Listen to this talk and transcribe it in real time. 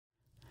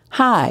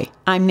Hi,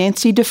 I'm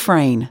Nancy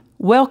Dufresne.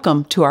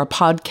 Welcome to our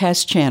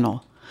podcast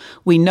channel.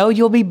 We know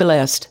you'll be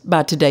blessed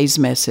by today's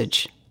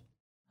message.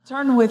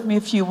 Turn with me,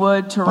 if you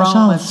would, to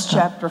Romans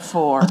chapter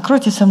 4.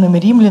 Откройте со мной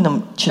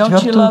Римлянам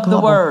 4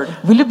 главу.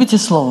 Вы любите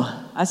Слово?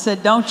 I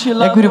said, don't you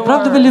love Я говорю, the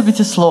правда вы word?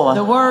 любите Слово?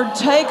 The word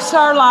takes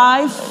our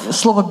life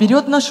Слово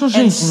берет нашу and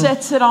жизнь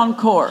sets it on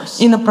course.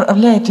 и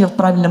направляет ее в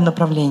правильном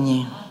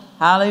направлении.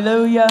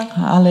 Hallelujah.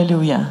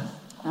 Аллилуйя.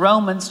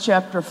 Romans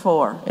chapter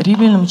 4.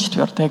 Римлянам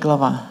 4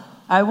 глава.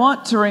 I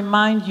want to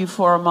remind you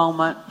for a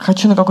moment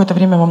Хочу на какое-то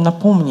время вам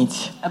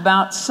напомнить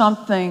about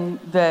something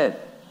that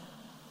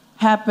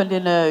happened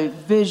in a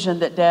vision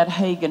that Dad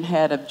Hagin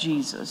had of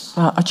Jesus.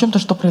 о чем-то,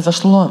 что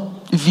произошло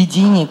в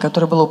видении,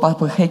 которое было у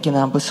папы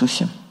Хейгена об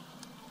Иисусе.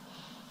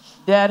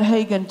 Dad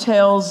Hagin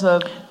tells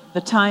of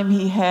the time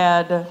he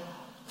had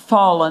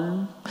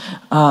fallen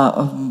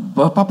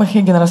Папа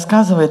Хейген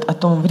рассказывает о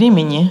том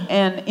времени,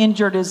 and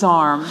injured his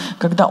arm,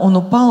 когда он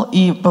упал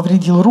и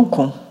повредил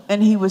руку,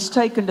 and he was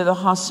taken to the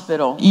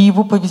hospital. и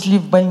его повезли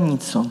в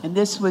больницу. And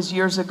this was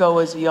years ago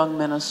as a young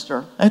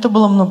minister. Это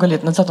было много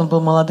лет назад, он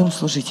был молодым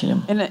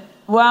служителем. And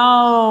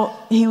while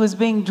he was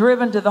being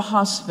driven to the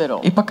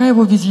hospital, И пока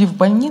его везли в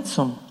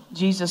больницу,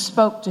 Jesus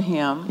spoke to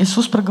him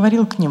Иисус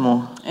проговорил к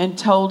нему and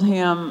told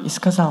him и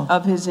сказал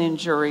of his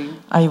injury,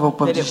 о его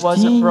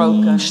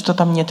повреждении, что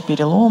там нет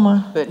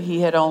перелома, but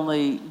he had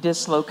only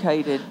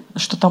dislocated.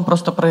 что там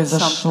просто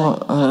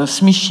произошло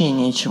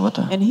смещение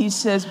чего-то. And he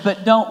says,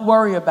 but don't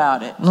worry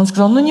about it. Но он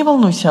сказал, не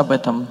волнуйся об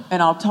этом.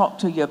 And I'll talk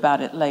to you about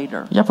it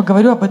later. Я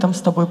поговорю об этом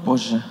с тобой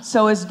позже.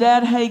 So as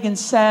Dad Hagin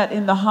sat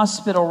in the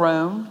hospital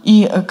room,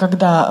 И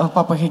когда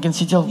папа Хейген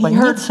сидел в he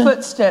heard больнице,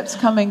 footsteps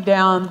coming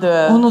down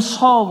the он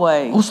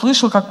hallway.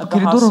 услышал, как по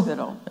коридору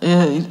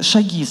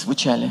шаги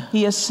звучали.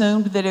 He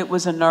assumed that it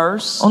was a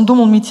nurse. Он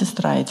думал,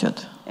 медсестра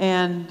идет.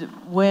 And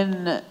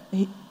when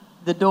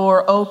the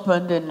door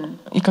opened and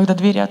И когда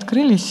двери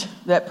открылись,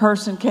 that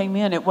person came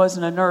in, it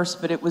wasn't a nurse,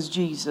 but it was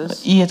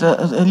Jesus. и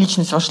эта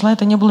личность вошла,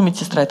 это не была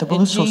медсестра, это был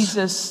And Иисус.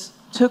 Jesus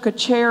took a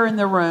chair in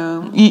the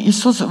room И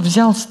Иисус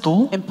взял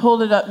стул, and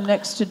pulled it up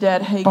next to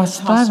Dad Hagin's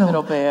поставил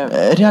hospital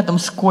bed рядом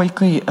с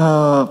койкой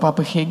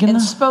папы Хейгена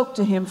and spoke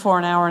to him for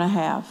an hour and a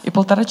half. и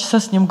 1,5 часа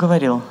с ним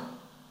говорил.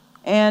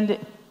 And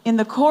in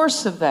the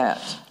course of that,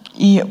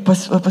 И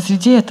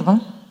посреди этого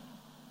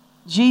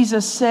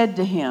Jesus said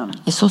to him,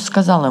 Иисус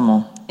сказал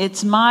ему,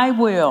 it's my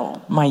will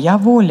моя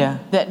воля,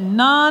 that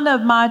none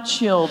of my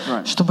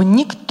children чтобы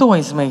никто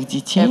из моих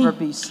детей ever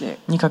be sick.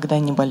 никогда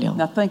не болел.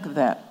 Now think of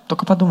that.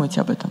 Только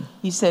подумайте об этом.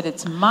 He said,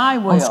 it's my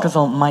Он will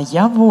сказал,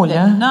 моя that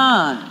воля,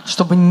 none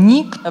чтобы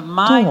никто of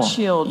my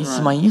children из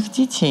моих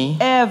детей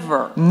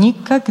ever,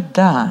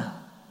 никогда,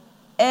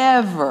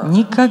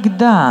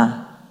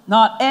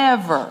 not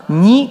ever,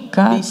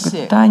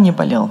 никогда не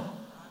болел.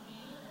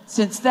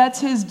 since that's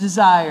his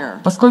desire,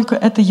 Поскольку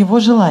это его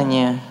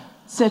желание,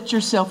 set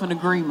yourself in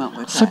agreement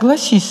with that.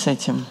 согласись с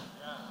этим.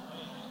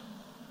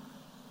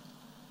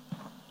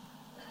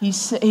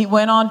 He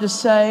went on to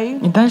say,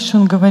 И дальше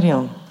он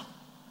говорил,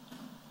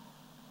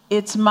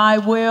 it's my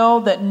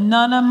will that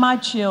none of my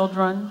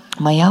children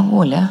моя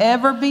воля,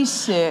 ever be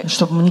sick,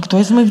 чтобы никто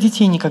из моих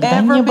детей никогда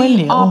ever не be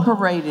болел,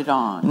 operated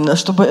on,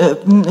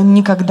 чтобы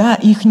никогда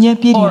их не or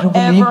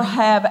оперировали, ever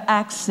have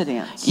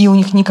accidents. и у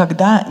них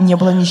никогда не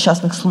было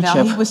несчастных Now he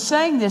случаев. was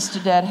saying this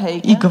to Dad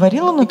И Hagin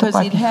говорил он это because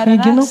папе he'd had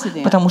an Хейгену,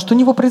 accident. потому что у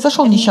него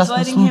произошел And he's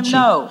несчастный letting him случай.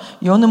 know,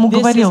 И он ему this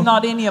is говорил,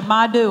 not any of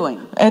my doing.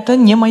 это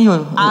не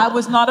мое, I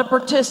was not a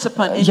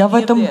participant in я в any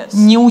of этом this.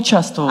 не I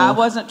участвовал.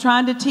 wasn't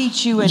trying to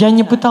teach you Я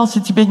не anything. пытался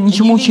тебя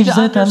ничему And you need через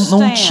to это understand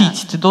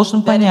научить. Ты должен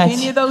that if понять,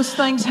 any of those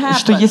things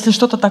что happen, если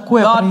что-то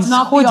такое God's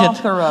not the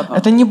происходит, author of them.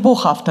 это не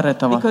Бог автор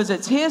этого. because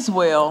it's His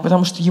will,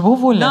 Потому что Его none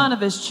воля, of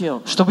His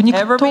children чтобы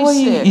ever никто be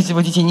sick, из его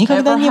детей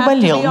никогда ever не have to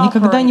болел, be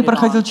никогда не operated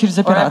проходил on, через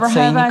or ever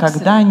операции, have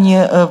никогда accidents.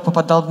 не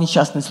попадал в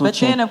несчастный But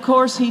случай. then, of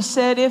course, He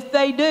said, if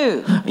they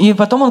do, И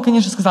потом он,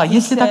 конечно, сказал,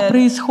 если так said,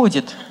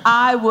 происходит,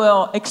 I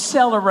will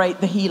accelerate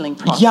the healing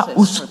я process. for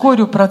them.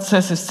 ускорю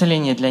процесс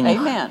исцеления для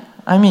них. Amen.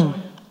 Аминь.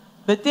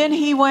 But then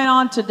he went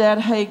on to Dad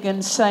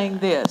Hagin saying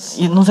this,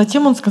 Но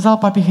затем он сказал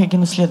папе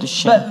Хейгену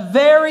следующее, but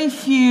very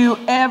few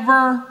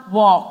ever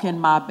walk in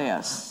my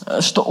best.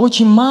 что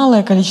очень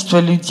малое количество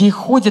людей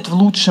ходит в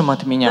лучшем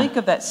от меня. Think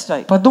of that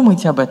statement.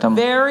 Подумайте об этом.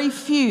 Very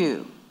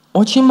few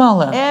Очень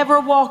мало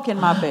ever walk in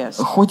my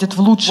best. ходят в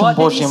лучшем What did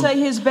he Божьем. say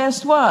his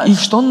best was? И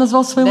что он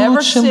назвал своим Never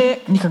лучшим? sick,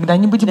 Никогда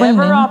не быть never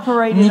больным,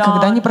 operated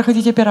никогда on, не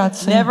проходить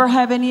операции Never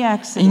have any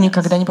и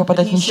никогда не accidents.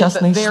 попадать в But he said,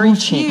 несчастные but very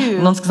случаи.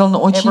 few Но он сказал, но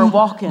ever очень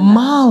walk in that.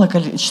 мало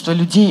количество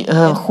людей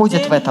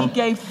ходят Then в этом. he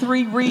gave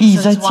three И reasons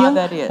why затем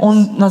that is.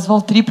 он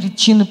назвал 3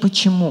 причины,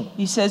 почему.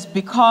 He says,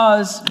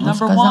 because, Он number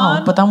сказал,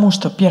 one, потому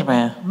что,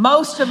 первое,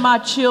 most of my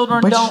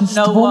children don't know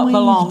большинство what моих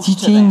belongs to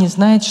детей them. не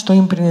знает, что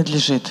им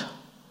принадлежит.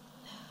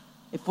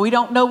 If we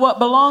don't know what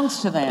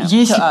belongs to them,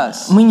 Если to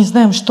us, мы не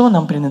знаем, что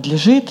нам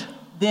принадлежит,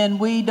 then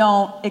we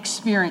don't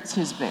experience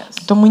his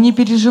best. то мы не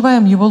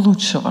переживаем его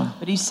лучшего.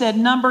 But he said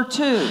number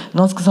two,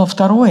 Но он сказал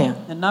второе,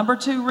 the number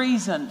two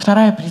reason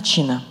вторая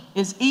причина,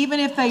 is even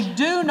if they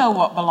do know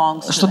what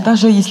belongs to что them,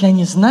 даже если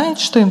они знают,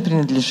 что им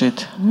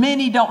принадлежит,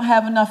 many don't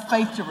have enough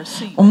faith to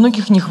receive у it.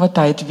 многих не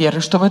хватает веры,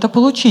 чтобы это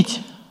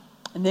получить.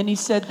 And then he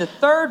said the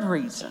third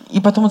reason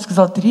И потом он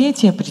сказал,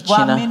 третья why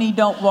причина, many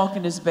don't walk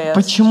in his best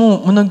почему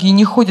многие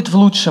не ходят в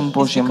лучшем is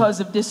Божьем, because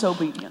of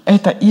disobedience.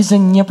 это из-за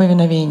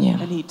неповиновения.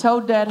 And he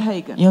told Dad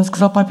Hagen, И он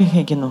сказал папе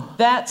Хейгену,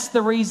 that's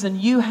the reason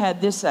you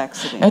had this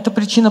accident. это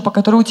причина, по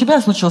которой у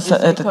тебя случился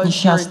этот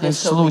несчастный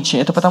случай.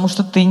 Это потому,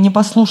 что ты не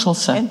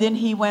послушался. And then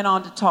he went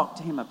on to talk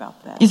to him about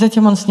that. И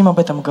затем он с ним об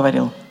этом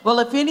говорил. Well,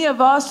 if any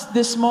of us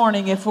this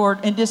morning, if we're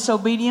in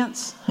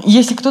disobedience,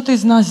 Если кто-то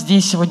из нас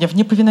здесь сегодня в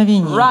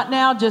неповиновении, right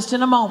now, just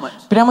in a moment,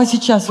 прямо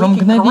сейчас, во we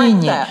can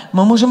мгновение, correct that.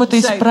 мы можем это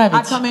Say, I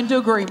исправить come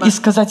into agreement и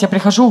сказать, я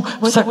прихожу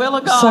в with the will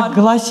of God,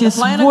 согласие the с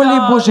plan of волей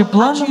God, Божьей, I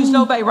планом choose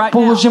to obey right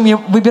Божьим, я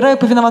выбираю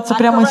повиноваться I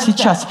прямо correct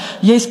сейчас. that.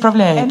 Я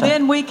исправляю and это.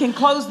 then we can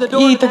close the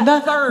door И to тогда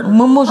that third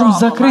мы можем problem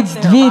закрыть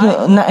right there, дверь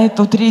right? на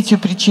эту третью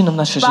причину в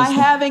нашей By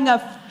жизни.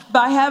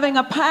 having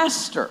a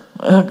pastor.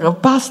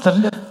 Пастор,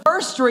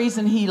 First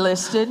reason he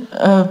listed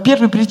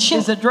первая причина,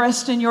 is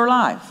addressed in your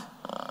life.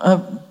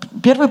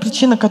 первая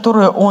причина,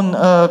 которую он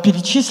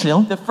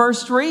перечислил, The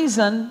first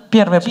reason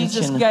первая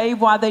Jesus причина, gave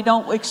why they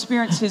don't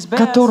experience his best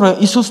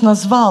которую Иисус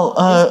назвал,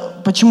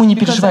 почему не because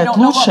they переживают don't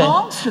know what лучше,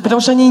 belongs to them.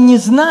 потому что они не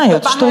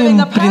знают, But by что having им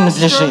a pastor,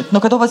 принадлежит. Но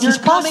когда у вас you're есть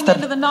coming пастор,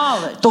 into the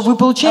knowledge то вы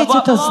получаете of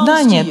what это belongs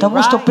знание to you,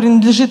 того, что right?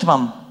 принадлежит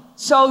вам.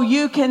 So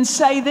you can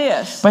say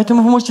this,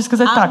 Поэтому вы можете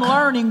сказать I'm так: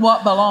 learning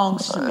what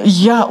belongs to me.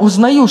 я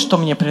узнаю, что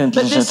мне But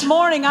принадлежит. this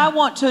morning I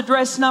want to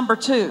address number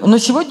two, Но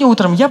сегодня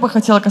утром я бы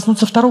хотела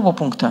коснуться второго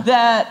пункта,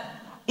 that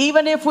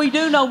even if we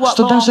do know what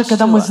что belongs даже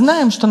когда to мы us,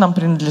 знаем, что нам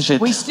принадлежит,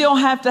 we still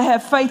have to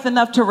have faith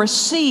enough to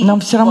receive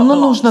нам все what равно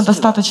belongs нужно to us.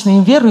 достаточно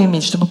веру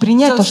иметь, чтобы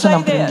принять So то, что say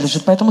нам this.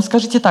 принадлежит. Поэтому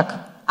скажите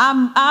так: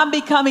 I'm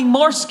becoming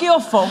more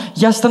skillful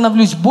я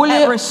становлюсь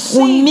более at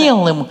receiving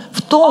умелым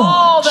в том,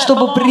 all that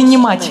чтобы belongs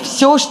принимать to me.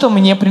 все, что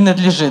мне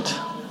принадлежит.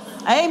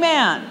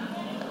 Amen.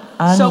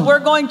 So Аминь.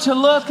 we're going to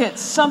look at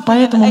something in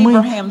Поэтому мы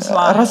Abraham's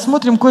life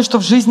рассмотрим кое-что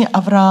в жизни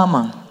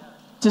Авраама,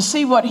 to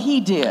see what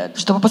he did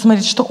чтобы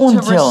посмотреть, что он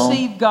to делал,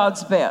 receive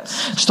God's best.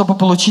 чтобы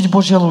получить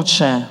Божье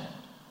лучшее.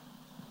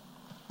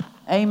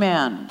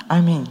 Amen.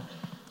 Аминь.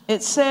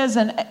 It says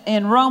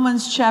in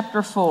Romans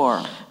chapter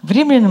 4, В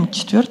Римлянам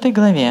 4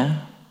 главе,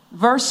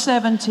 verse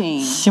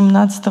 17,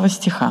 17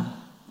 стиха,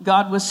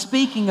 God was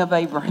speaking of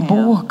Abraham.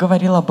 Бог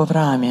говорил об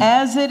Аврааме.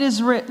 As it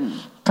is written,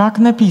 Как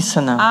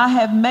написано: I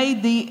have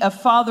made thee a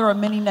father of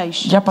many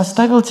nations. «Я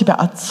поставил тебя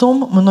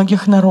отцом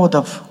многих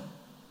народов».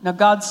 Now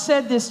God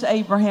said this to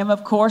Abraham,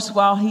 of course,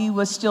 while he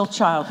was still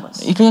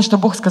childless. И, конечно,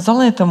 Бог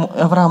сказал этому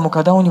Аврааму,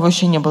 когда у него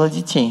еще не было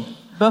детей.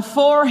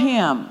 Before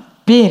him,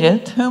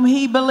 Перед whom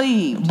he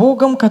believed,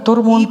 Богом,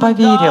 которому он even God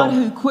поверил,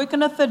 who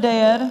quickeneth the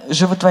dead,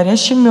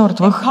 животворящим and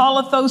мертвых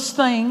calleth those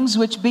things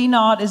which be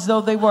not as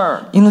though they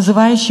were. и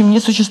называющим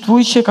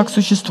несуществующее как In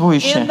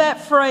существующее. that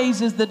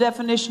phrase is the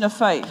definition of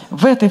faith.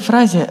 В этой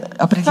фразе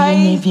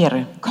определение Faith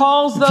веры.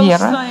 calls those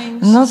Вера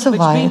things which be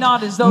называет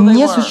not as though they were.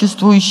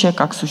 несуществующее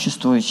как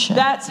существующее.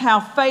 That's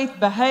how faith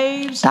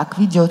behaves. Так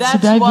ведет That's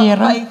себя what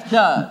вера. faith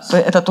does.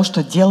 Это то,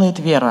 что делает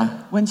вера.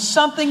 When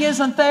something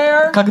isn't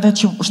there, Когда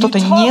что-то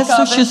you не talk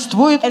of it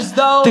существует, as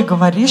though ты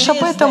говоришь it об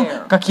is этом,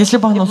 there. как если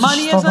бы оно If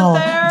money isn't существовало.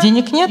 there,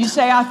 Денег нет? you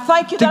say, I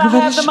thank you Ты that I have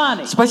говоришь: the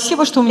money.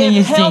 спасибо, что у меня If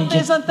есть health деньги.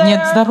 isn't there,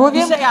 Нет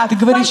здоровья? you say, I Ты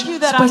говоришь: thank you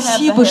that I have the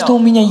спасибо, что у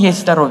health. меня есть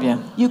здоровье.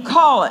 You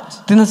call it,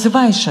 Ты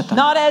называешь это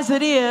not as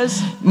it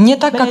is, не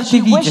так, but как as ты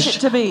you wish видишь, it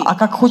to be, а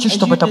как хочешь, as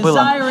чтобы you это было.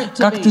 desire it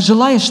to Как be. ты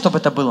желаешь, чтобы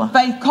это было.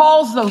 Faith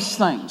calls those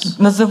things.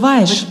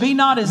 Называешь, Which be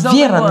not as though they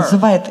вера were.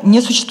 называет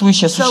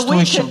несуществующее So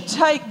we существующим. could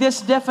take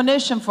this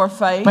definition for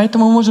faith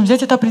Поэтому мы можем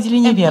взять это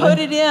определение and put веры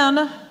it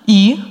in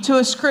и to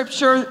a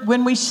scripture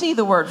when we see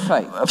the word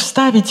faith.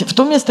 вставить в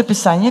то место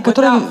Писания,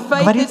 которое Without faith,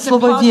 говорит it's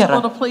слово impossible «вера»,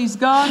 to please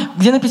God.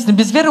 где написано: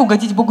 без веры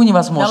угодить Богу Now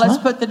невозможно.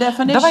 let's put the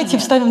definition Давайте in.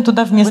 вставим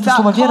туда вместо Without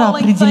слова «вера» calling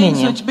things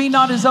определение. which be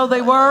not as though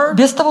they were,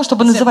 Без того,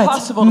 чтобы it's называть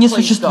impossible to please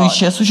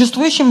несуществующее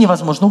существующим,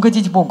 невозможно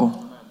угодить Богу.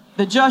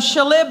 the just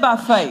shall live by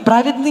faith.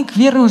 Праведник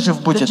верою жив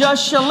The будет.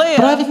 just shall live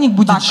Праведник by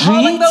будет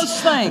calling жить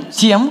those things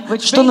тем,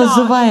 which что be not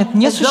называет as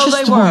though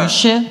they were.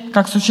 несуществующее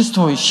как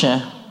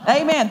существующее.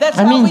 Amen. That's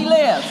how Аминь. we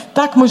live.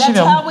 Так мы That's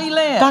живем. how we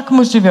live. Так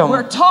мы живем.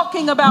 We're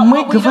talking about Мы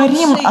what we don't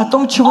говорим see о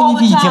том, чего all не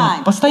the видим. time. It's in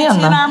our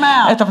Постоянно.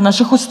 mouth. Это в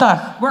наших устах.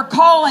 We're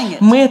calling it.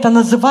 Мы это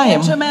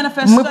называем. Into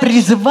manifestation. Мы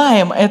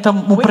призываем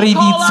этому We call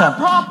проявиться. our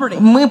property.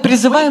 Мы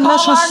призываем We call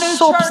нашу our new church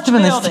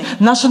собственность, building.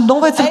 наше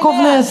новое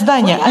церковное Amen.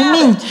 здание. We have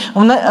Аминь. it.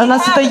 У нас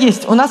We это have it.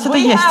 есть. У нас это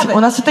We есть. have it. У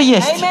нас это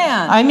есть.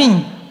 Amen.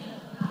 Аминь.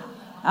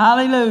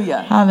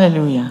 Hallelujah.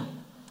 Аллилуйя.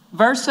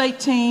 Verse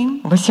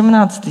 18.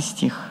 18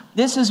 стих.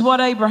 This is what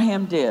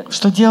Abraham did,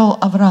 Что делал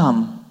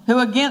Авраам, who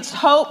against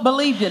hope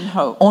believed in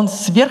hope, Он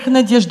сверх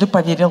надежды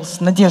поверил с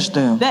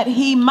надеждою, that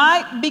he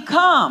might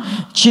become.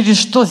 через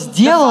что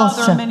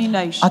сделался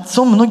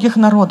отцом многих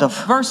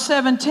народов. Verse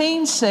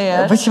 17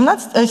 said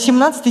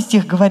 17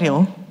 стих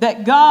говорил,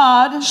 that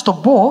God что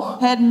Бог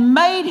had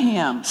made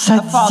him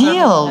the father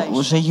соделал of many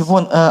уже nations. его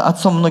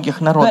отцом многих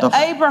But народов.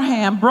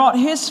 Abraham brought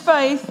his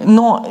faith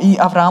Но и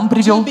Авраам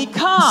привел to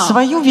become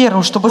свою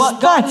веру, чтобы what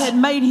God стать had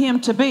made him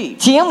to be.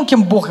 тем,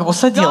 кем Бог его God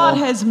соделал.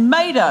 has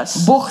made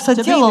us Бог to be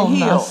соделал the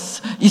healed.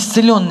 нас But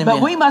исцеленными.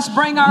 we must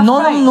bring our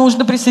Но нам faith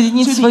нужно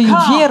присоединить to свою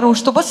become веру,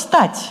 чтобы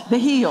стать the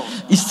healed.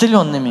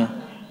 исцеленными.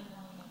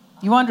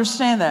 You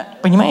understand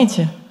that?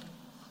 Понимаете?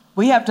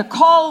 We have to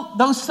call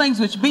those things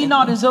which be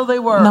not as though they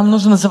were Нам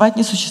нужно называть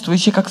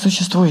несуществующее как to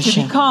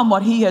существующее, become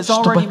what He has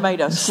already чтобы made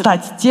us to be.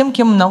 стать тем,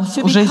 кем нас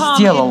To уже become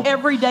сделал, in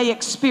everyday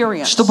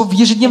experience, чтобы в in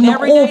ежедневном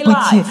everyday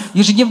опыте, life,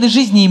 ежедневной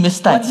жизни ими what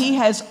стать, He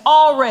has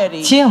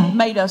already тем,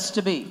 made us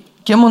to be.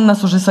 кем Он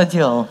нас уже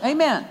соделал.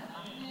 Amen.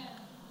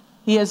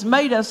 He has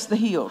made us the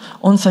healed.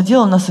 Он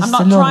соделал нас I'm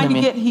not trying to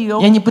get исцеленными.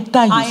 healed. Я не I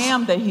пытаюсь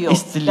am the healed.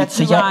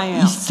 исцелиться. That's who Я I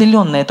am.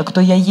 исцеленный. Это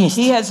кто я есть.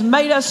 He has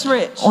made us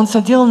rich. Он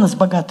соделал нас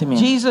богатыми.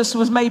 Jesus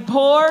was made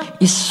poor.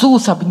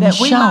 Иисус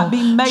обнищал, might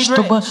be made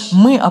чтобы rich.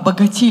 мы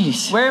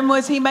обогатились. Where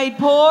was He made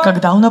poor?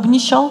 Когда Он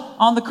обнищал?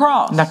 On the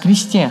cross. На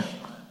кресте.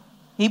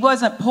 He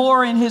wasn't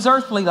poor in His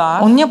earthly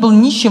life. Он не был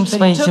нищим в But He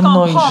своей took on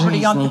земной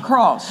poverty on the жизни.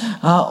 cross.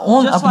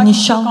 Он Just like He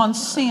обнищал took on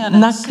sin and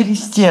на sickness.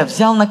 кресте,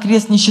 взял на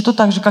крест нищету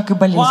так же, как и Why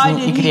болезнь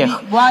и did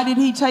грех.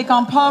 He take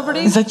on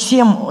poverty?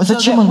 Зачем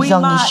that Он we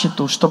взял might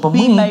нищету? Чтобы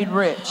be мы made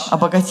rich.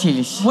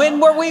 обогатились. When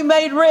were we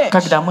made rich?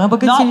 Когда мы Not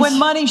обогатились? when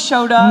money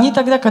showed up, Не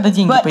тогда, когда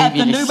деньги but at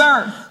the new появились,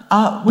 birth.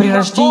 а We при were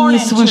рождении born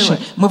into свыше. it.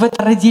 Мы в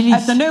это родились.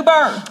 At the new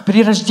birth.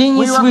 При рождении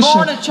We were свыше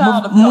born a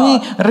child of мы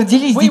God.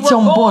 родились We were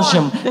Детем born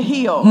Божьим. the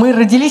healed. Мы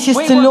родились We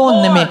were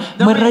исцеленными. born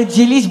the Мы rich.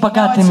 родились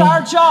богатыми.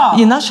 Now it's our job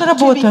И наша to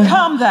работа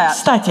become that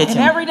стать in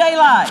этим everyday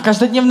life в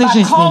каждодневной by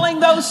жизни, calling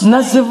those things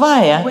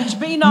называя which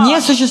be not as though they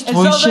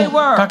несуществующее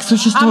were. как I'm not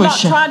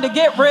существующее. trying to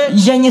get rich.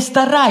 Я не Every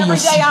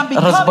стараюсь day I'm becoming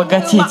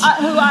разбогатеть.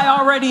 who I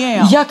already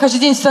am. Я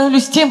каждый день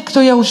становлюсь тем,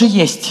 кто я уже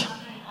есть.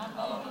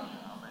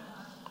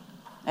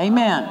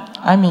 Amen.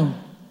 Аминь.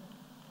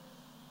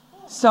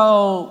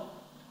 So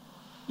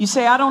you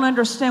say, I don't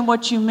understand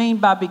what you mean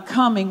by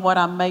becoming what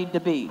I'm made to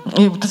be.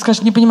 И ты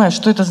скажешь, не понимаешь,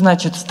 что это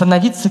значит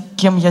становиться,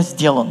 кем я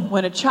сделан.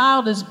 When a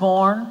child is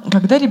born,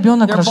 Когда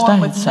ребенок they're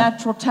born with рождается,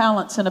 natural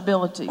talents and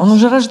abilities. он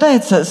уже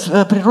рождается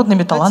с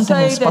природными Let's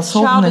талантами, say that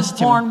child is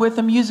способностями. born with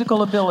a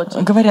musical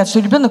ability, Говорят, что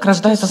ребенок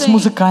рождается с sing.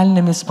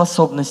 музыкальными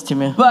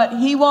способностями, but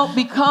he won't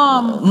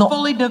become Но-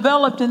 fully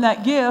developed in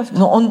that gift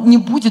но он не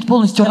будет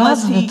полностью Unless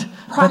he развит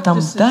в этом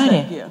practices that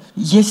даре, gift.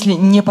 если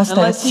не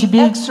поставит Unless he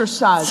себе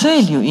exercises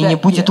целью и не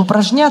that будет gift.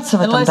 упражняться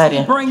в этом unless he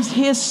даре. brings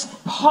his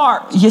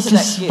part to Если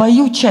that gift.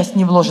 свою часть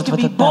не вложит You в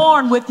can be этот дар,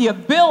 born with the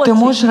ability ты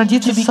можешь to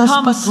родиться со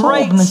become a great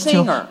способностью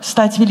singer.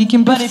 стать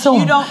великим But if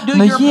певцом. you don't do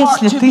Но your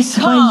part если to ты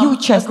свою become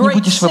часть a не great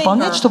будешь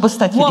выполнять, singer, чтобы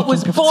стать what великим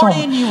was певцом,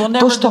 born in you will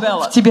то, never что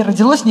develop. в тебе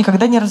родилось,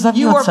 никогда не You were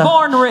разовьется.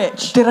 born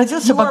rich. Ты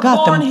родился You were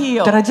богатым, born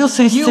healed. ты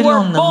родился You were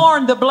исцеленным,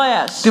 born the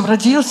blessed. ты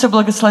родился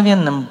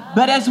благословенным.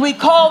 But as we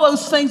call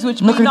those things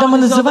which Но be когда not мы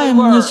as though they называем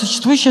were,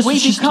 несуществующее we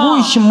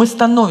существующим, become мы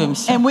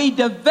становимся and we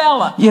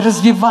develop и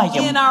развиваем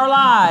in our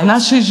lives в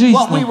нашей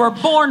what we жизни were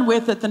born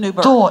with at the new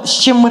birth. то, с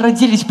чем мы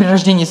родились при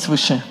рождении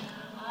свыше.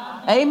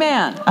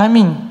 Amen.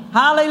 Аминь.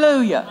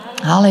 Hallelujah.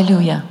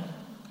 Аллилуйя.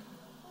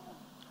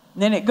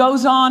 Then it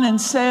goes on and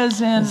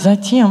says in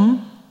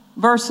Затем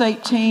verse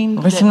 18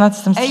 в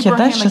 18 that стихе Abraham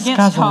дальше against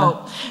сказано, hope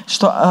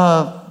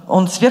что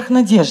он сверх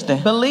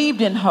надежды believed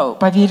in hope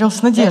поверил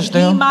с that he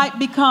надеждой, might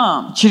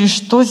become через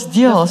что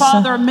сделался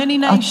father of many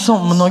nations,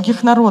 отцом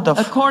многих народов.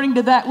 according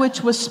to that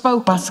which was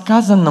spoken. По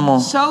сказанному,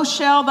 So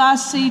shall thy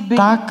seed be.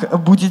 так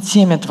будет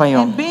семя твое.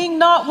 And being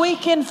not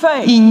weak in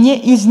faith, И не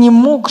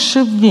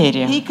изнемогши в he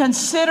вере,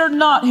 considered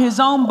not his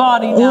own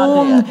body now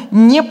он dead,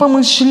 не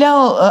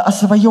помышлял о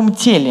своем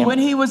теле, when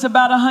he was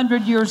about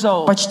 100 years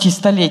old, почти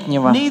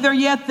столетнего, neither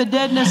yet the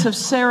deadness of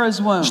Sarah's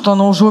womb. что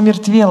оно уже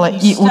умертвело,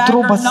 и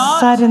утроба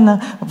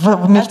Сарина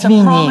в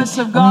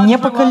мертвении. Он не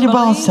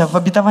поколебался в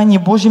обетовании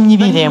Божьим But he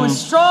неверием, was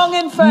strong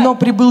in faith. но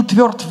прибыл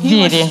тверд в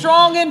He was вере.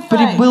 strong in faith.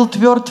 Прибыл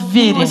тверд в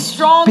вере. was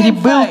strong in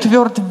Прибыл faith.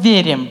 тверд в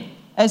вере,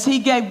 As he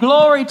gave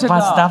glory to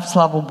воздав God.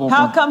 славу Богу.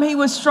 How come he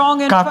was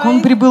strong in Как он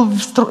faith? прибыл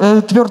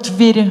тверд в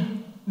вере?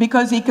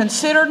 Because he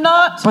considered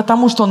not,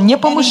 Потому что он не and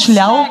he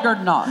помышлял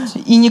staggered not,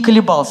 и не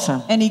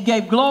колебался, and he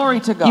gave glory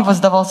to и God.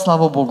 воздавал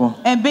славу Богу.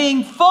 And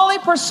being fully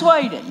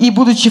persuaded И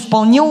будучи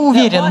вполне that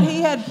уверен,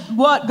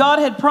 what God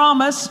had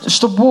promised,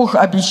 что Бог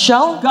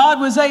обещал, God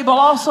was able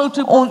also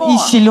to Он и perform.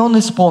 силен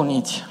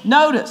исполнить.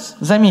 Notice,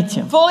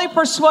 Заметьте, fully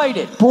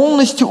persuaded.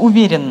 полностью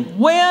уверен.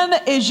 When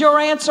is your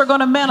answer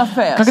going to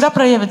manifest? Когда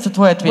проявится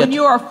твой When ответ?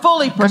 you are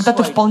fully Когда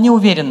ты persuaded. вполне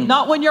уверен.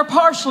 Not when you're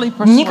partially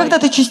Не когда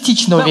persuaded. ты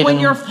частично But when уверен,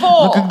 you're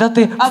full но когда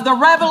ты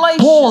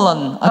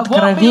полон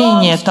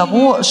откровения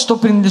того, что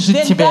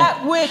принадлежит тебе,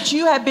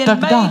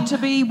 тогда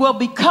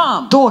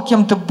то,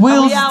 кем ты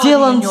был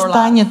сделан,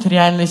 станет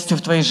реальностью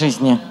в твоей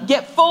жизни.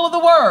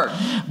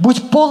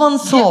 Будь полон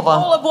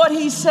Слова.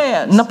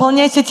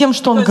 Наполняйся тем,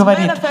 что Он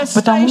говорит,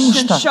 потому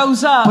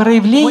что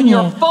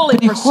проявление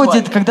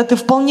приходит, когда ты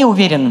вполне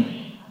уверен.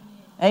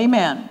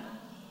 Amen.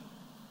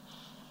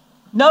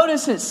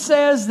 Notice it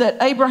says that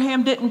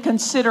Abraham didn't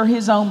consider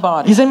his own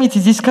body. И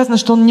заметьте, здесь сказано,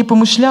 что он не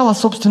помышлял о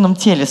собственном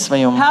теле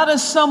своем. How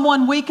does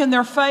someone weaken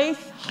their faith?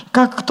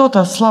 Как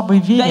кто-то слабый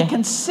в вере,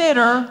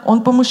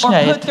 он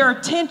помышляет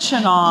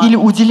или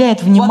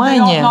уделяет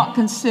внимание,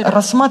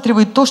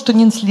 рассматривает то, что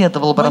не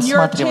следовало бы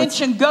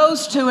рассматривать.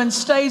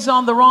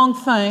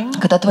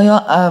 Когда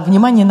твое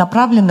внимание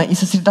направлено и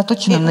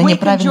сосредоточено на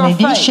неправильной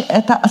вещи,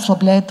 это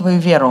ослабляет твою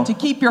веру.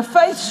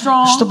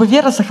 Чтобы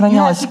вера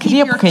сохранялась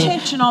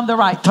крепкой,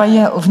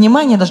 твое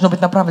внимание должно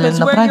быть направлено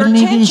на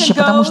правильные вещи,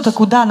 потому что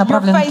куда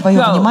направлено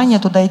твое внимание,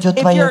 туда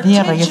идет твоя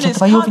вера. Если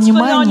твое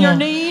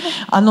внимание,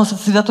 оно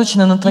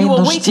сосредоточено на твоей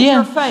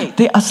нужде,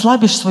 ты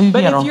ослабишь свою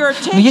веру.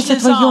 Но если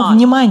твое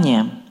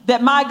внимание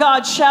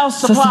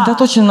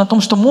сосредоточено на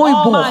том, что мой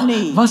Бог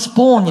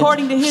восполнит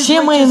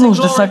все мои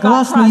нужды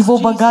согласно Его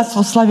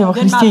богатству в славе во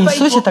Христе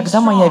Иисусе, тогда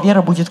моя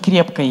вера будет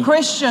крепкой.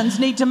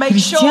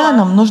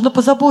 Христианам нужно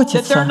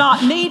позаботиться,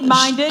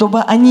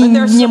 чтобы они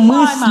не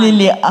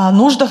мыслили о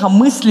нуждах, а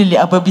мыслили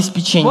об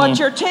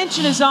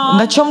обеспечении.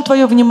 На чем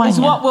твое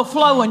внимание,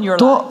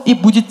 то и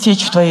будет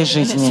течь в твоей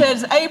жизни.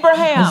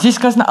 Здесь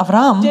сказано,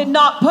 Авраам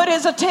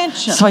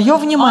свое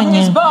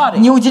внимание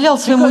не уделял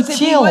своему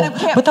телу,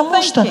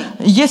 потому что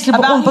если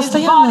бы он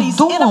постоянно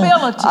думал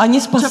о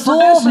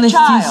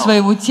неспособности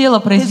своего тела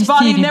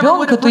произвести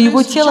ребенка, то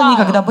его тело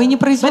никогда бы и не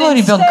произвело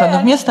ребенка. Но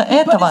вместо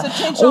этого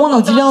он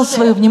уделял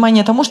свое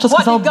внимание тому, что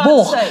сказал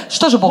Бог.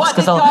 Что же Бог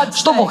сказал?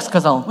 Что Бог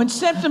сказал?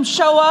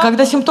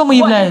 Когда симптомы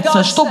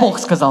являются, что Бог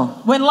сказал?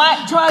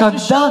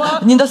 Когда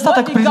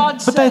недостаток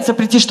пытается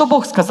прийти, что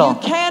Бог сказал?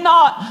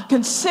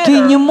 Ты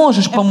не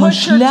можешь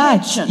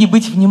помышлять и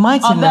быть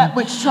внимательным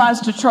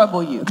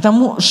к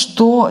тому,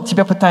 что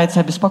тебя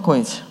пытается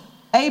обеспокоить.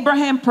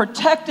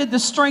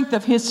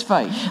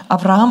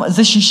 Авраам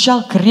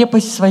защищал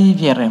крепость своей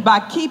веры,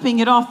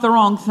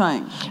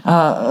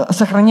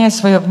 сохраняя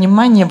свое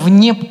внимание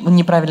вне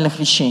неправильных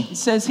вещей.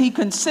 Здесь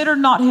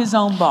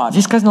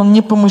сказано, он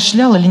не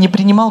помышлял или не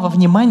принимал во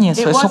внимание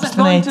свое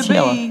собственное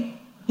тело.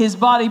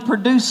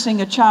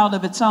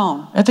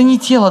 Это не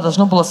тело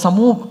должно было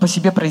само по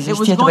себе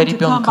произвести этого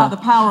ребенка.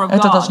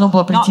 Это должно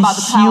было прийти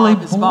силой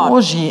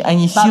Божьей, а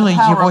не силой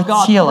его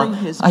тела,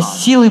 а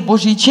силой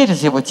Божьей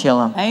через его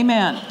тело.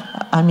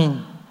 Аминь.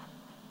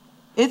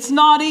 Это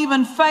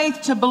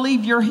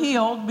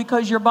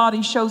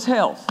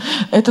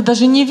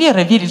даже не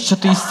вера верить, что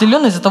ты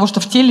исцелен из-за того, что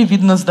в теле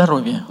видно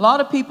здоровье.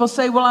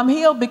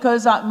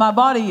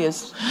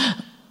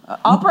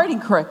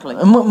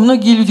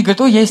 Многие люди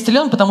говорят, ой, я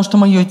исцелен, потому что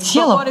мое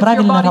тело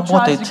правильно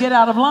работает.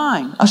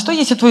 А что,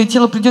 если твое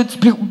тело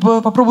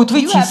попробует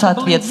выйти из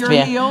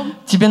соответствия?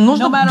 Тебе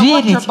нужно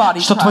верить,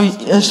 что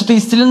ты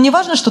исцелен. Не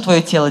важно, что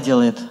твое тело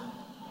делает.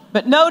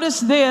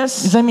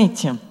 И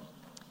заметьте,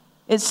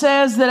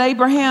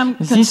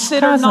 здесь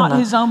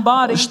сказано,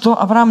 что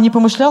Авраам не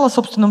помышлял о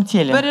собственном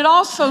теле.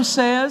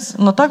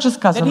 Но также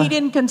сказано,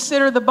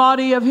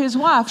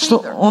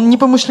 что он не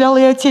помышлял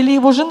и о теле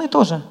его жены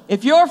тоже.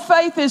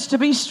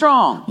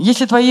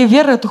 Если твоя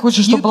вера, ты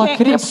хочешь, чтобы была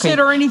крепкой,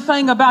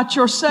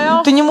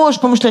 ты не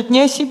можешь помышлять ни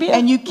о себе,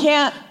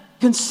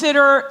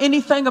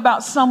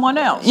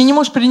 и не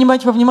можешь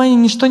принимать во внимание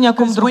ничто ни о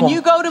ком другом.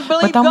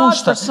 Потому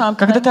что,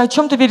 когда ты о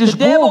чем-то веришь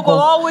Богу,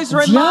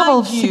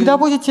 дьявол всегда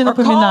будет тебе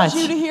напоминать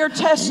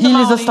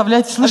или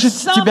заставлять слышать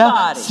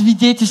тебя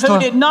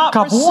свидетельство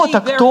кого-то,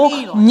 кто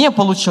не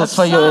получил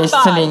свое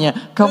исцеление,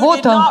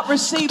 кого-то,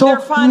 кто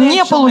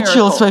не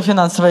получил свое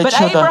финансовое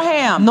чудо.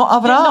 Но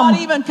Авраам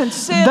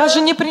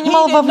даже не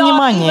принимал во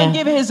внимание,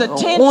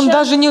 он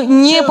даже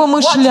не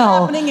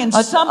помышлял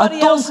о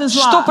том,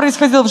 что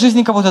происходило в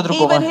жизни кого-то другого.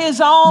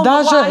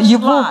 Даже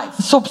его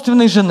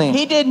собственной жены.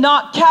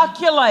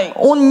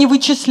 Он не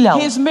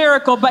вычислял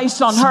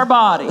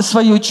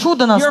свое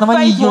чудо на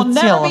основании ее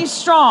тела.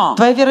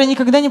 Твоя вера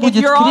никогда не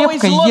будет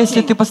крепкой,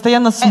 если ты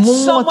постоянно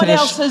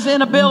смотришь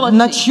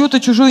на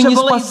чью-то чужую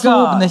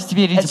неспособность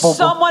верить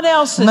Богу,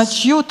 на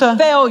чью-то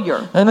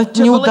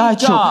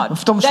неудачу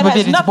в том, чтобы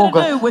верить в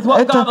Бога.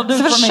 Это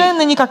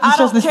совершенно никак не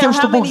связано с тем,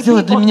 что Бог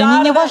сделает для меня.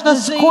 Мне не важно,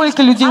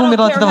 сколько людей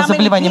умерло от этого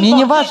заболевания. Мне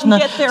не важно,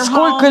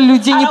 сколько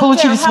людей не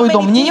получили свой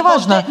дом. Мне не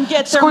важно,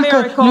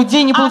 сколько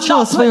людей не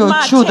получило свое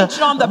чудо.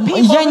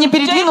 Я не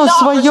передвину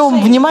свое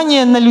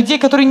внимание на людей,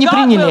 которые не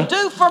приняли.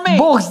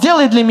 Бог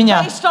сделает для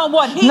меня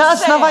на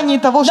основании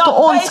того, что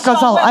Он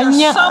сказал, а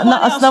не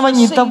на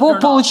основании того,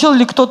 получил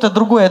ли кто-то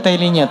другой это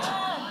или нет.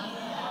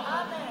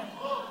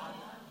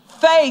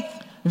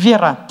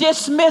 Вера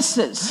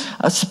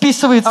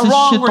списывается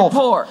с счетов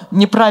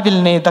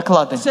неправильные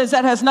доклады.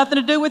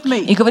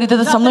 И говорит,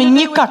 это со мной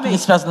никак не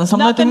связано, со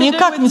мной это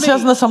никак не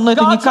связано, со мной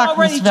это никак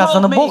не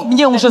связано. Бог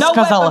мне уже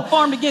сказал.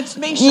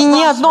 И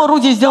ни одно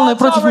орудие, сделанное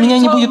против меня,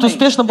 не будет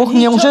успешно. Бог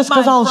мне уже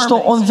сказал, что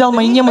Он взял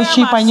мои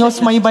немощи и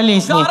понес мои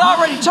болезни.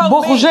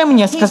 Бог уже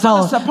мне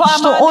сказал,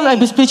 что Он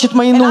обеспечит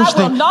мои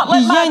нужды.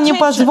 И я не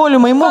позволю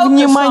моему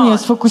вниманию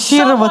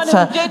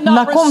сфокусироваться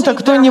на ком-то,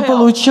 кто не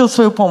получил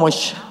свою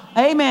помощь.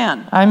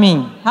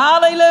 Аминь.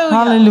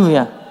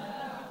 Аллилуйя.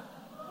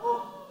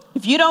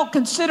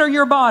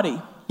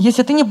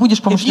 Если ты не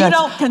будешь помышлять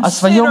о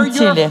своем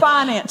теле,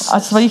 о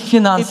своих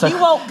финансах,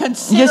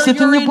 если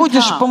ты не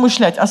будешь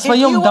помышлять о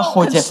своем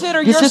доходе,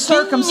 если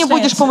ты не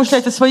будешь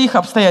помышлять о своих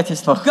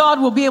обстоятельствах,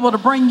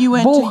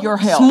 Бог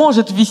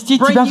сможет ввести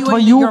тебя в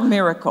твою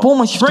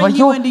помощь, в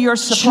твое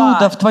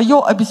чудо, в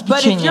твое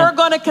обеспечение.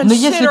 Но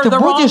если ты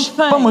будешь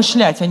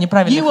помышлять о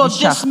неправильных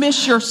вещах,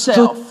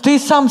 то ты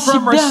сам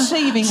себя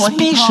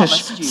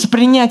спишешь с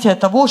принятия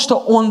того, что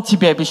Он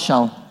тебе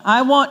обещал.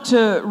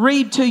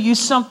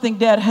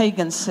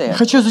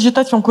 Хочу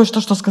зачитать вам кое-что,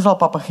 что сказал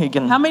Папа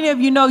Хейген.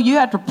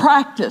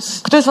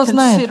 Кто из вас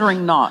знает,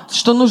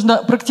 что нужно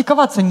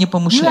практиковаться, не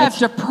помышлять?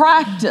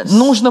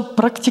 Нужно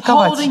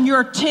практиковать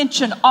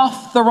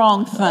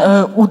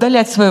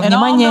удалять свое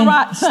внимание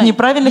с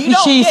неправильных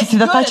вещей и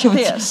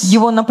сосредотачивать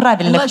его на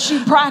правильных.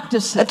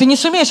 Ты не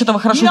сумеешь этого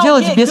хорошо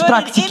делать без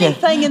практики.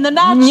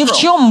 Ни в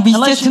чем в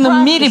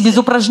естественном мире без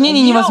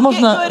упражнений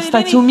невозможно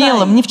стать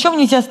умелым. Ни в чем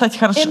нельзя стать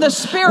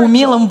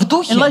умелым в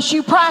духе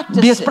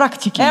без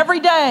практики.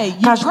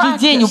 Каждый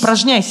день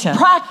упражняйся.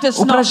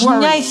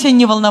 Упражняйся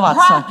не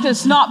волноваться.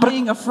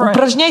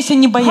 Упражняйся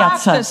не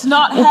бояться.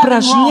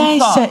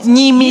 Упражняйся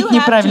не иметь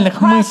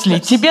неправильных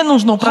мыслей. Тебе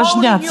нужно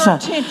упражняться.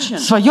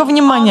 Свое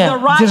внимание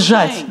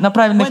держать на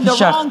правильных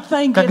вещах,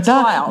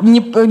 когда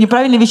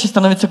неправильные вещи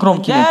становятся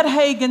громкими.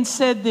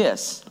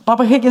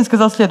 Папа Хейген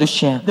сказал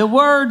следующее.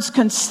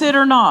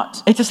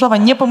 Эти слова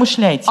 «не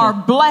помышляйте».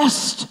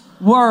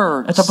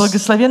 Это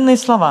благословенные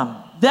слова.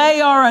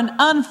 They are an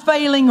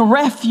unfailing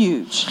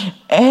refuge.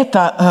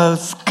 Это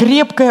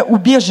крепкое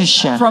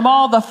убежище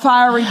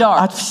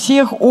от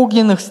всех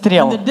огненных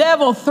стрел.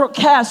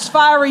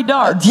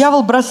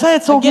 Дьявол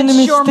бросается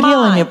огненными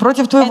стрелами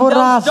против твоего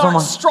разума,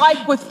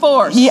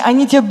 и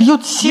они тебя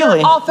бьют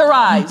силой,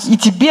 и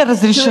тебе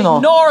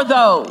разрешено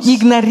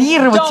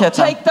игнорировать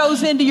это,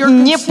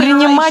 не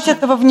принимать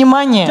этого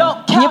внимания,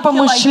 не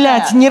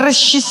помышлять, не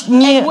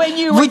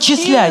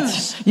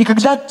вычислять. И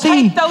когда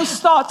ты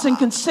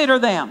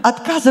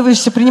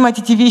отказываешься принимать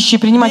эти вещи и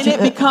принимать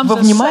во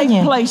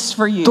внимание,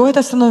 то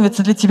это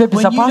становится для тебя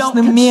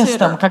безопасным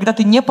местом, когда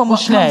ты не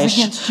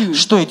помышляешь,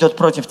 что идет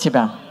против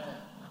тебя.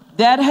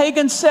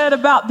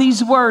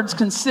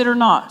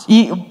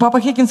 И Папа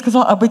Хейген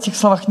сказал об этих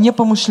словах «не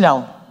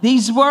помышлял».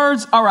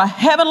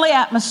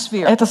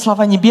 Это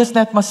слова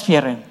небесной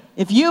атмосферы.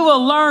 Если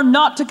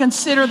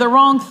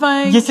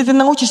ты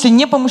научишься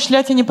не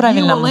помышлять о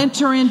неправильном,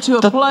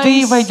 то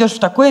ты войдешь в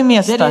такое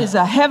место,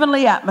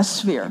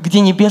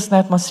 где небесная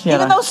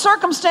атмосфера.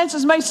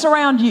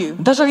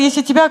 Даже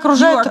если тебя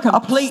окружают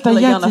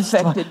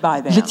обстоятельства,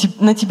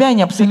 на тебя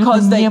они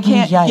абсолютно не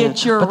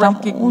влияют,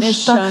 потому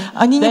что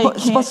они не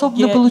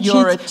способны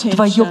получить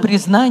твое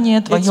признание,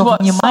 твое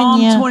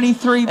внимание.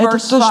 Это то,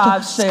 что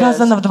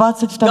сказано в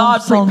 22-м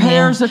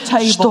псалме,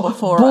 что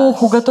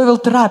Бог уготовил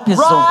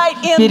трапезу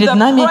перед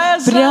нами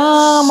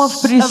прямо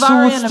в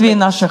присутствии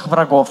наших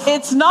врагов.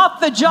 Это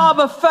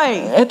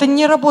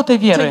не работа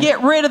веры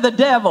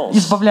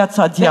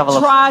избавляться от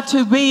дьяволов,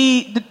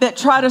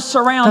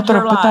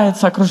 которые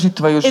пытаются окружить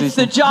твою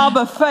жизнь.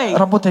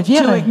 Работа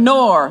веры —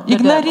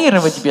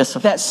 игнорировать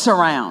бесов,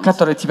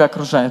 которые тебя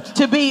окружают.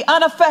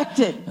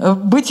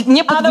 Быть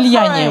не под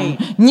влиянием,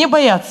 не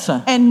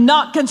бояться и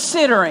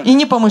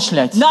не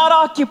помышлять.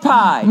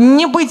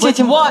 Не быть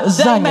этим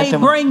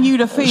занятым,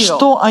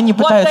 что они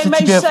пытаются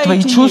тебе в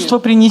твои чувства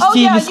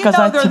принести или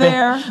сказать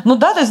тебе. Ну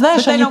да, ты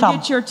знаешь, они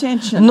там.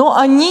 Но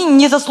они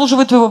не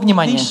заслуживают твоего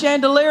внимания.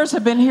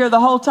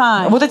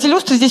 Вот эти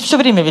люстры здесь все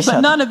время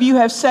висят. Но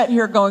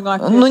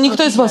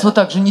никто из вас вот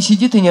так же не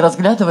сидит и не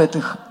разглядывает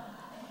их.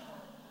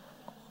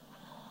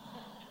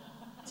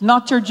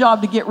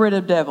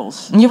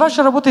 Не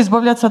ваша работа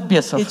избавляться от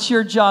бесов.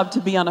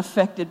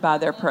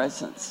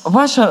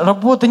 Ваша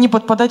работа не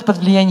подпадать под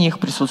влияние их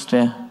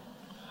присутствия.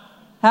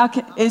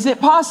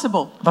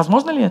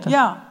 Возможно ли это?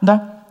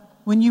 Да.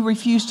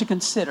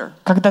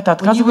 Когда ты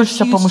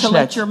отказываешься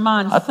помышлять,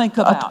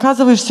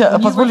 отказываешься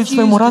позволить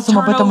своему разуму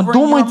об этом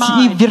думать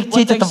и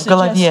вертеть это в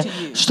голове,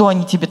 что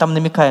они тебе там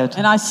намекают.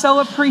 И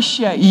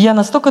я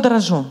настолько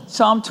дорожу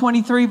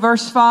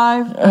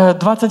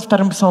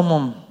 22-м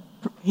псалмом,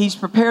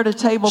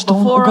 что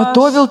Он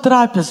уготовил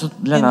трапезу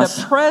для нас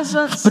в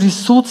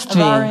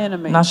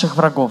присутствии наших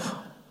врагов.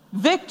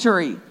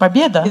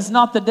 Победа —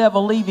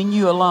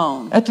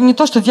 это не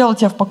то, что дьявол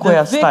тебя в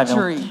покое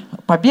оставил.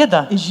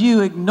 Победа —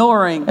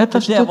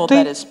 это что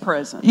ты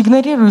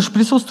игнорируешь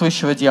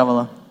присутствующего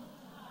дьявола.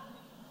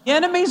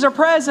 Enemies are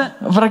present,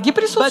 Враги but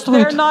they're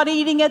присутствуют, not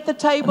eating at the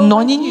table но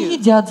with они не you.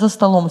 едят за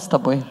столом с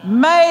тобой.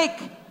 Make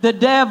the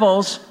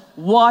devils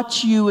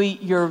watch you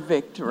eat your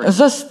victory.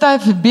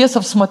 Заставь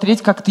бесов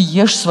смотреть, как ты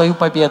ешь свою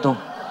победу.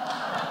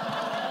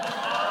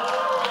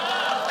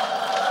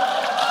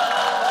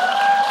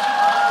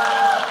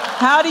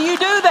 How do you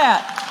do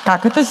that?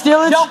 Как это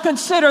сделать? Don't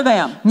consider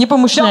them. Не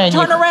помышляй о Don't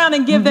turn них. around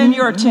and give them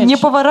your attention. Не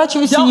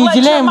поворачивайся, Don't не let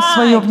уделяй your им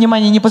свое mind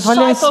внимание, не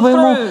позволяй cycle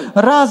своему through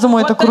разуму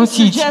это what they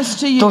крутить, suggest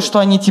to you. то, что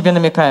они тебе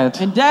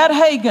намекают. And Dad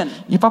Hagen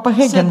И папа said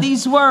Хейген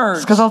these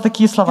words. сказал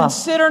такие слова.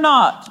 Consider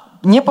not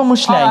Не our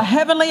помышляй.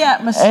 heavenly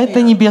Это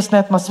atmosphere, небесная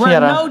where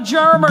атмосфера, no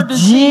germ or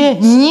где disease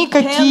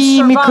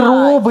никакие can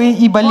микробы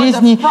и survive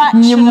болезни for the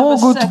не fraction of a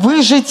могут second.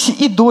 выжить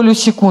и долю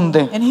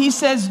секунды. And he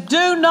says,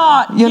 do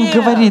not И он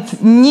говорит,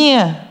 give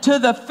не to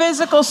the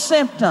physical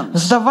symptoms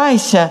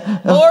сдавайся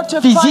or to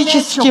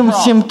физическим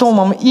financial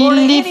симптомам problems, or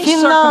to или any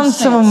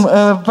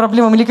финансовым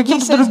проблемам, или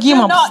каким-то He says,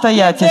 другим "Do not give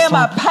обстоятельствам.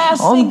 them a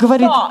passing Он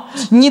говорит, thought.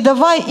 не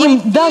давай им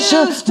Refuse даже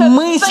to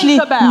мысли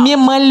think about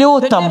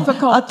мимолетом. the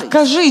difficulties.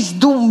 Откажись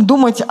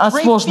думать о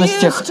Refuse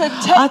сложностях. to take them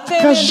into your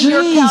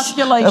Откажись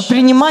calculations.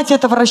 принимать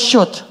это в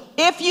расчет.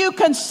 If you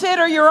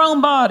consider your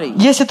own body,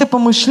 Если ты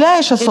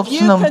помышляешь о if you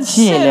собственном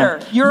теле,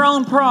 consider your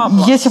own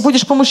problems, если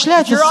будешь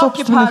помышлять if о you're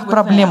собственных occupied with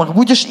проблемах, them,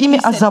 будешь ими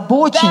he said,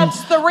 озабочен,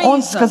 that's the reason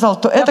он сказал,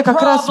 то это the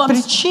как раз problems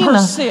причина,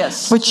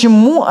 persist.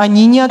 почему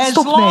они as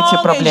неотступны, long эти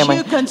as проблемы.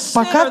 you consider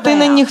Пока ты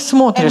на them них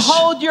смотришь and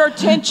hold your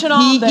attention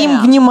и on им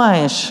them,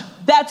 внимаешь,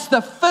 that's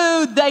the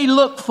food they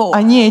look for.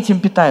 они этим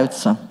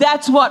питаются.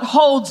 That's what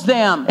holds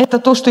them Это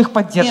то, что их in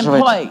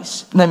поддерживает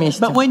place. на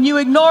месте. But when you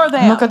ignore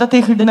them, Но когда ты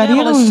их the devil is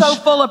игнорируешь, so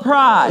full of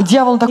pride,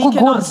 дьявол такой he cannot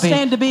гордый,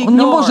 stand to be он не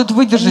ignored, может and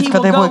выдержать, he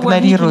когда will его go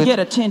where he can игнорируют. get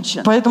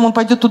attention. Поэтому он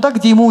пойдет туда,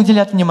 где ему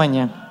уделят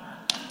внимание.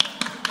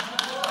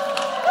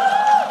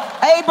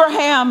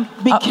 Abraham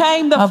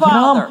became the father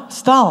Авраам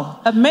стал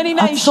of many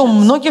отцом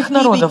nations. многих He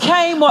народов.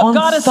 became what Он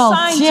God стал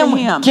assigned to тем,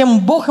 him кем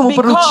Бог ему because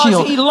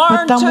поручил, he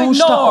learned to потому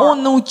что ignore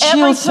он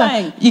научился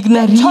everything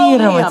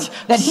игнорировать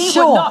that told him that he would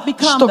все, not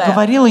become что that.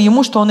 говорило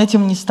ему, что он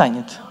этим не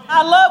станет.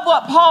 I love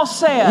what Paul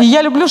said. И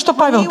я люблю, что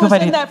Павел He was in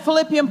говорит, that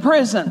Philippian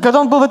prison. когда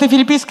он был в этой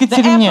филиппийской The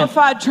тюрьме.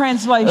 Amplified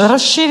Translation.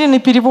 Расширенный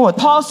перевод.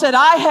 Paul said,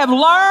 I have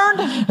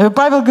learned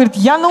Павел говорит,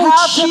 я how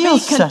to be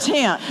научился,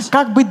 content,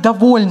 как быть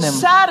довольным,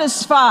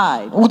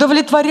 satisfied, to the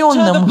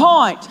удовлетворенным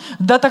point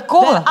до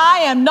такого, that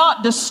I am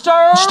not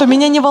disturbed что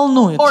меня не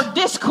волнует or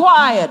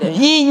disquieted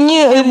и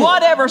не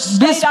whatever state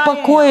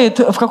беспокоит,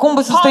 в каком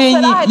бы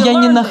состоянии я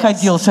ни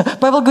находился.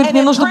 Павел говорит,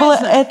 мне нужно было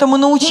этому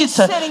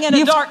научиться.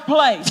 И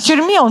в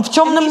тюрьме, он в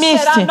темном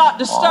месте.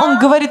 Он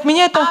говорит,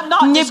 меня это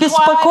не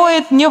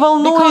беспокоит, не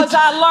волнует,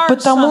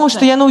 потому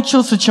что я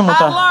научился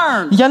чему-то.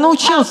 Я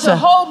научился,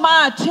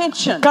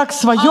 как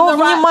свое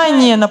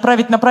внимание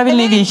направить на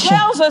правильные вещи.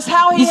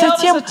 И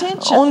затем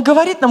он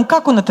говорит нам,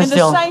 как он это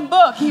сделал.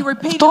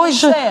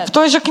 В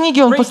той же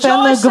книге он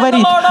постоянно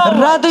говорит,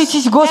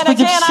 радуйтесь в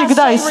Господе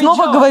всегда, и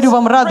снова говорю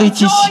вам,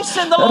 радуйтесь.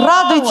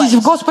 Радуйтесь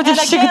в Господе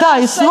всегда,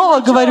 и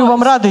снова говорю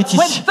вам, радуйтесь.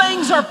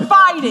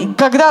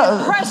 Когда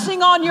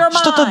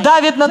что-то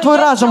давит на твой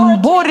разум,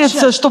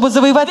 борется, чтобы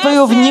завоевать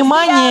твое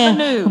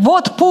внимание,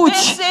 вот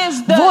путь,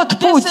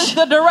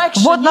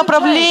 вот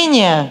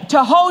направление,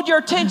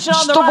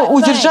 чтобы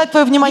удержать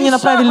твое внимание на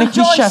правильных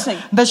вещах.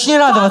 Начни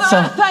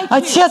радоваться.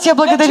 Отец, я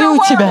благодарю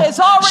Тебя,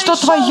 что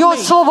Твое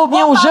Слово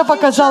мне уже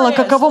показало,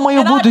 каково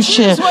мое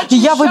будущее. И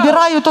я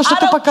выбираю то, что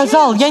Ты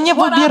показал. Я не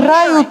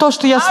выбираю то,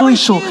 что я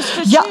слышу.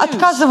 Я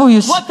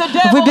отказываюсь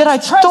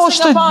выбирать то,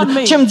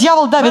 чем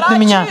дьявол давит на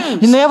меня.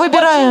 Но я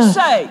выбираю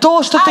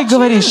то, что Ты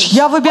говоришь.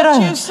 Я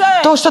выбираю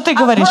то, что Ты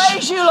говоришь.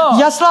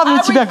 Я славлю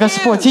Тебя,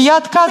 Господь, и я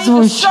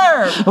отказываюсь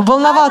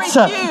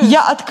волноваться.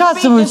 Я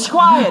отказываюсь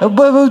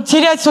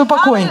терять свой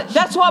покой.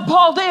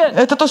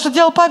 Это то, что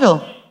делал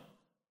Павел.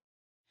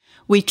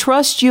 We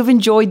trust you've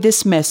enjoyed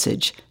this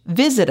message.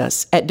 Visit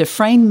us at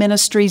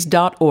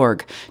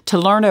DufresneMinistries.org to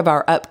learn of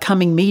our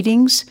upcoming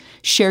meetings,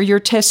 share your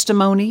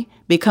testimony,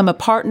 become a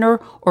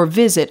partner, or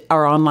visit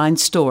our online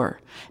store.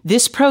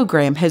 This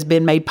program has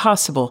been made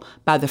possible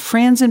by the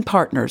friends and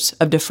partners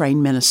of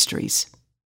Dufresne Ministries.